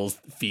player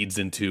feeds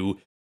into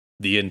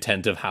the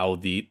intent of how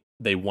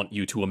they want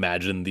you to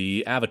imagine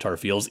the avatar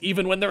feels,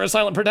 even when they're a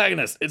silent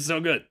protagonist. It's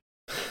so good.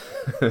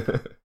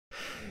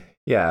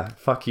 Yeah,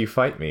 fuck you,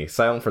 fight me.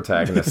 Silent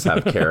protagonists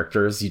have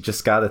characters. You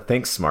just gotta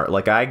think smart,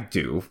 like I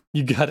do.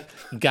 You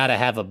gotta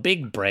have a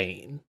big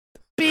brain.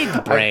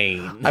 Big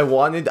brain. I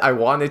wanted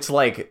to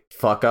like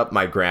fuck up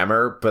my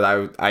grammar,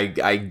 but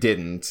I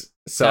didn't.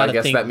 So Gotta I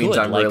guess that means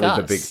I'm like really us.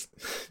 the big.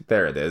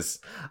 There it is.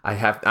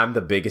 I'm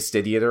the biggest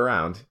idiot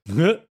around.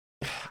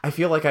 I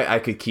feel like I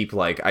could keep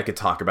I could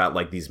talk about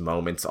like these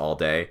moments all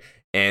day.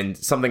 And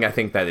something I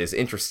think that is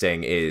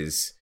interesting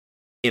is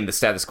in the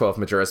status quo of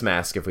Majora's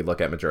Mask. If we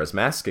look at Majora's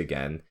Mask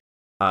again,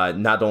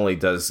 not only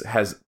do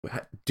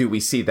we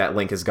see that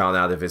Link has gone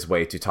out of his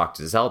way to talk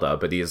to Zelda,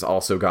 but he has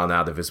also gone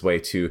out of his way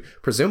to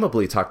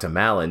presumably talk to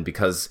Malon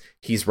because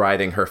he's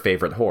riding her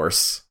favorite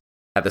horse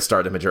at the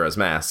start of Majora's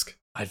Mask.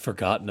 I'd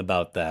forgotten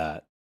about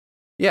that.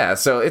 Yeah,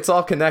 so it's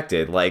all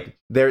connected. Like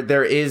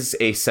there is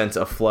a sense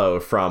of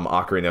flow from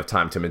Ocarina of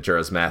Time to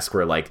Majora's Mask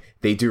where like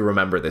they do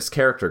remember this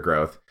character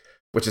growth,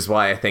 which is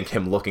why I think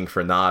him looking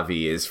for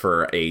Navi is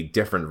for a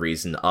different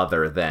reason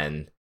other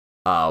than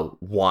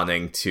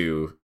wanting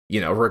to,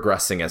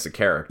 regressing as a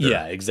character.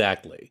 Yeah,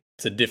 exactly.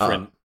 It's a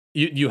different...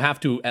 You have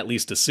to at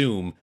least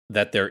assume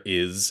that there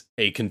is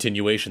a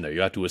continuation there. You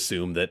have to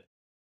assume that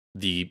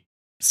the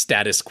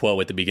status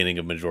quo at the beginning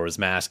of Majora's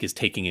Mask is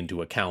taking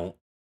into account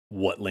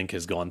what Link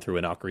has gone through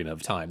in Ocarina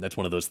of Time. That's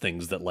one of those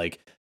things that, like,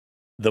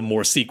 the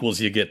more sequels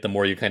you get, the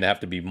more you kind of have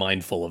to be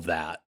mindful of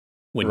that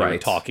when you're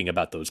talking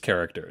about those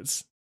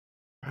characters.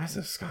 Rise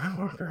of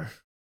Skywalker.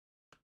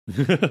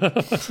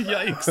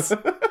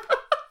 Yikes.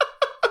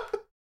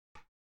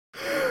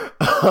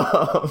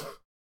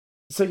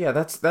 So yeah,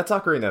 that's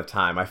Ocarina of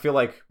Time. I feel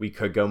like we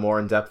could go more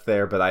in depth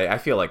there, but I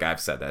feel like I've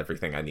said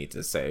everything I need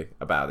to say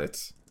about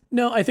it.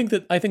 No, I think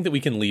that we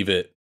can leave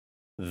it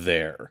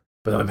there.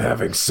 But I'm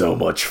having so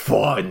much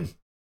fun.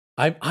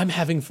 I'm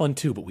having fun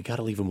too, but we got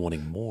to leave him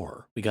wanting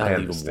more. We got to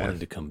leave him wanting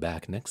to come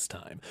back next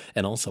time.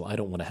 And also, I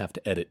don't want to have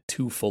to edit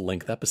 2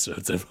 full-length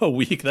episodes in a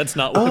week. That's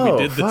not why we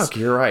did this. Fuck,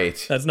 you're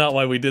right. That's not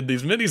why we did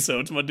these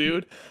minisodes, my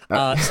dude.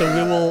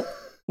 So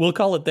we'll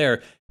call it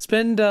there.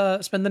 Spend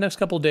the next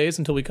couple of days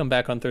until we come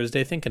back on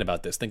Thursday thinking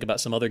about this. Think about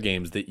some other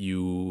games that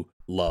you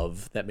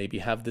love that maybe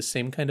have the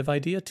same kind of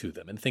idea to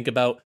them, and think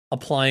about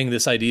applying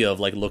this idea of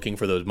like looking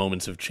for those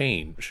moments of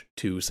change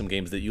to some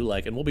games that you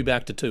like. And we'll be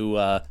back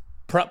to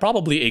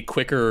probably a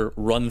quicker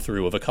run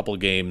through of a couple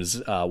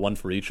games, one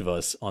for each of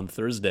us on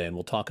Thursday, and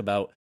we'll talk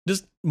about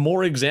just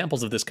more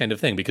examples of this kind of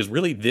thing, because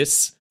really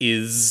this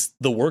is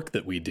the work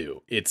that we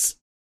do. It's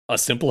a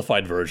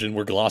simplified version.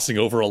 We're glossing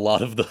over a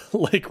lot of the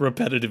like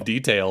repetitive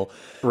detail.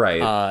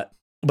 Right.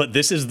 But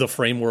this is the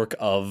framework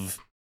of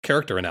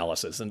character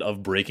analysis and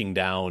of breaking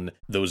down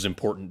those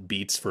important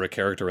beats for a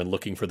character and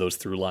looking for those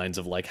through lines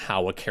of like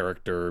how a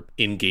character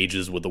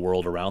engages with the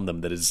world around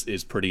them that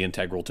is pretty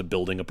integral to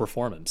building a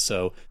performance.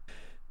 So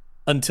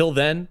until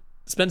then,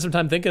 spend some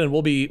time thinking, and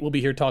we'll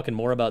be here talking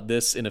more about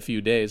this in a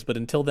few days. But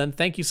until then,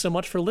 thank you so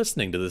much for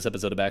listening to this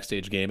episode of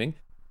Backstage Gaming.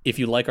 If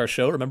you like our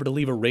show, remember to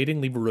leave a rating,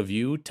 leave a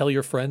review, tell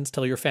your friends,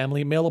 tell your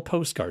family, mail a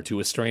postcard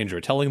to a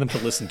stranger telling them to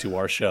listen to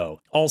our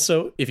show.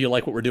 Also, if you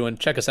like what we're doing,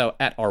 check us out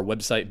at our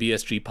website,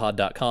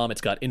 bsgpod.com.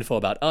 It's got info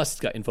about us, it's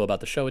got info about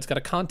the show, it's got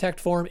a contact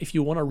form if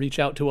you want to reach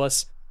out to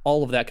us.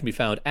 All of that can be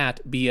found at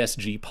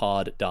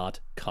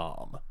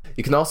bsgpod.com.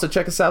 You can also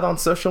check us out on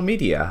social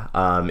media.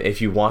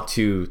 If you want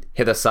to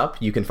hit us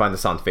up, you can find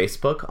us on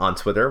Facebook, on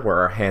Twitter, where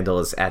our handle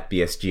is at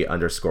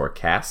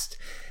BSG_cast.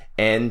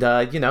 And,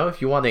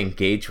 if you want to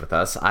engage with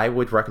us, I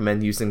would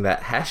recommend using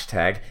that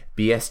hashtag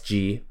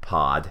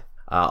BSGpod.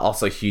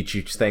 Also,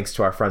 huge thanks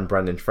to our friend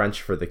Brendan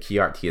French for the key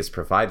art he has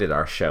provided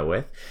our show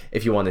with.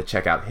 If you want to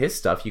check out his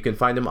stuff, you can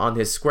find him on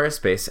his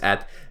Squarespace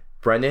at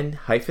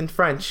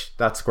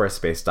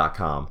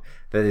brennan-french.squarespace.com.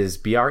 That is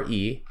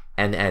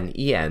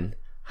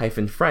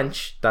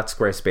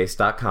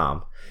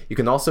BRENNEN-French.squarespace.com. You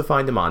can also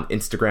find him on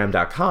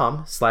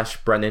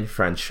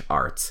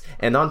Instagram.com/BrennanFrenchArts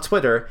and on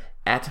Twitter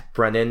at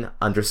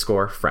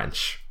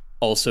Brennan_French.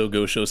 Also,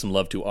 go show some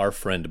love to our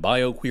friend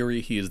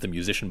BioQuery. He is the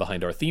musician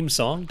behind our theme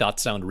song, Dot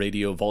Sound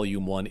Radio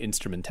Volume 1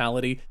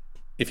 Instrumentality.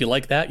 If you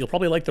like that, you'll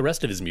probably like the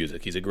rest of his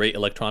music. He's a great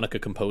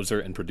electronica composer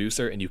and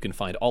producer, and you can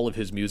find all of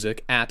his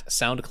music at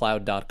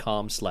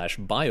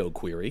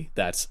soundcloud.com/BioQuery.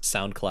 That's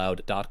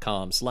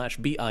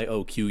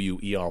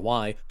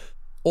soundcloud.com/BIOQUERY,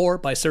 or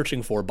by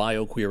searching for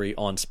BioQuery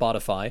on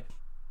Spotify.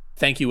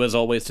 Thank you, as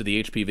always, to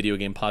the HP Video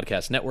Game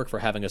Podcast Network for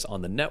having us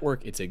on the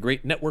network. It's a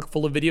great network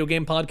full of video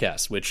game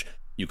podcasts, which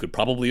you could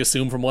probably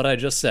assume from what I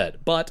just said.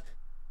 But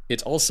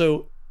It's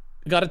also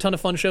got a ton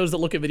of fun shows that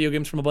look at video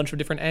games from a bunch of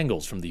different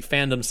angles, from the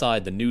fandom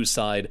side, the news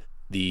side,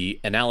 the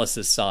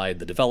analysis side,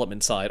 the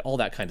development side, all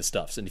that kind of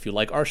stuff. And if you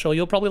like our show,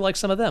 you'll probably like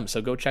some of them. So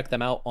go check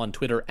them out on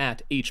Twitter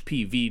at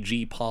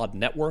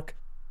HPVGPodNetwork.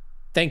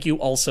 Thank you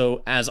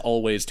also, as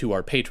always, to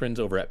our patrons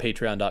over at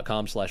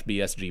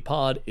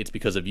patreon.com/BSGpod. It's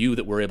because of you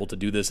that we're able to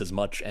do this as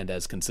much and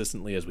as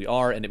consistently as we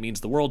are, and it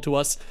means the world to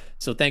us.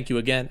 So thank you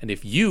again. And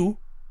if you,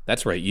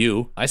 that's right,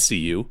 I see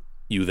you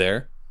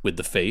there with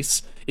the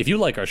face. If you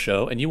like our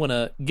show and you want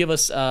to give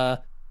us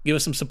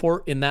some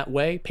support in that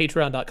way,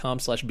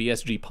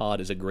 patreon.com/BSGpod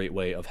is a great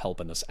way of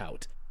helping us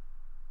out.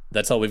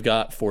 That's all we've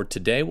got for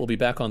today. We'll be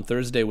back on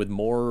Thursday with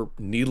more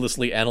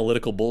needlessly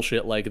analytical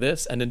bullshit like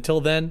this. And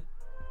until then,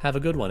 have a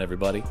good one,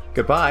 everybody.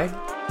 Goodbye.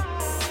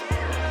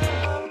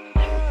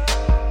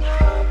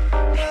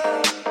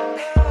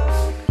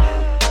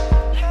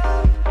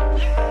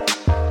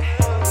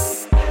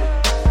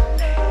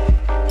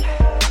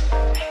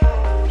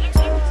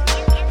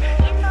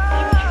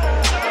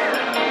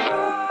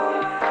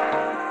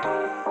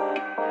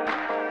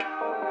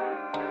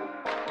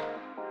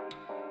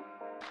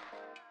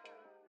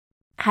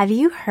 Have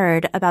you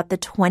heard about the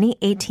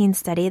 2018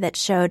 study that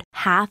showed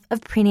half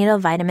of prenatal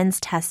vitamins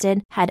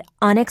tested had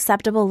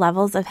unacceptable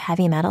levels of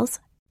heavy metals?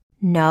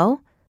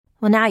 No?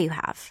 Well, now you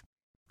have.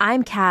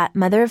 I'm Kat,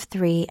 mother of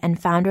 3 and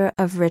founder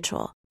of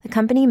Ritual, the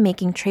company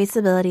making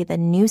traceability the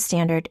new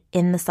standard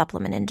in the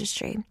supplement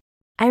industry.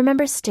 I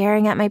remember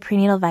staring at my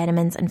prenatal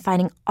vitamins and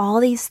finding all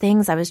these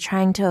things I was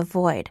trying to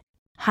avoid.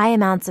 High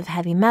amounts of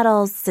heavy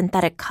metals,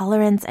 synthetic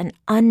colorants, and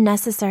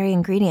unnecessary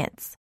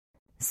ingredients.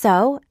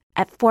 So,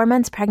 at 4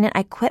 months pregnant,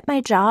 I quit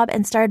my job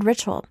and started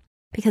Ritual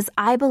because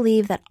I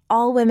believe that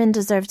all women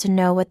deserve to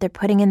know what they're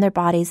putting in their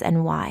bodies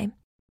and why.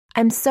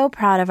 I'm so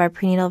proud of our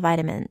prenatal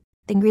vitamin.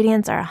 The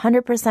ingredients are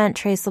 100%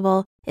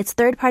 traceable, it's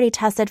third-party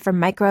tested for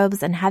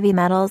microbes and heavy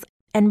metals,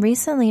 and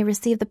recently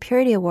received the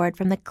Purity Award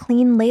from the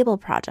Clean Label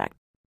Project.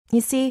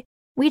 You see,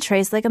 we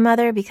trace like a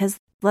mother because,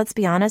 let's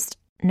be honest,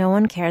 no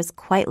one cares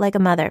quite like a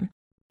mother.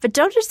 But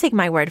don't just take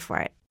my word for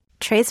it.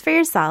 Trace for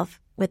yourself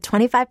with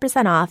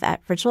 25% off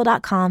at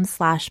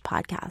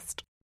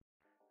ritual.com/podcast.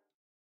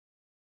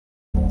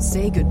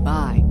 Say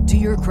goodbye to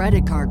your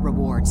credit card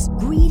rewards.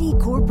 Greedy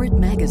corporate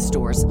mega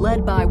stores,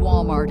 led by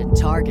Walmart and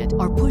Target,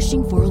 are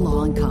pushing for a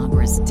law in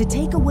Congress to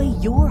take away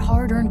your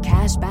hard-earned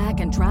cash back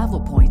and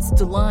travel points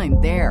to line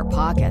their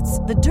pockets.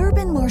 The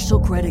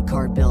Durbin-Marshall credit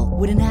card bill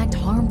would enact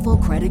harmful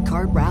credit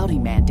card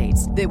routing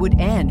mandates that would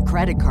end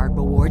credit card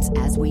rewards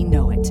as we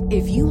know it.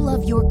 If you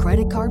love your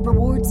credit card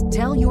rewards,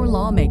 tell your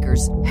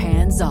lawmakers,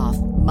 hands off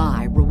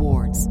my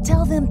rewards.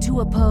 Tell them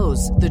to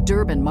oppose the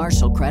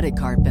Durbin-Marshall credit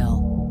card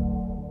bill.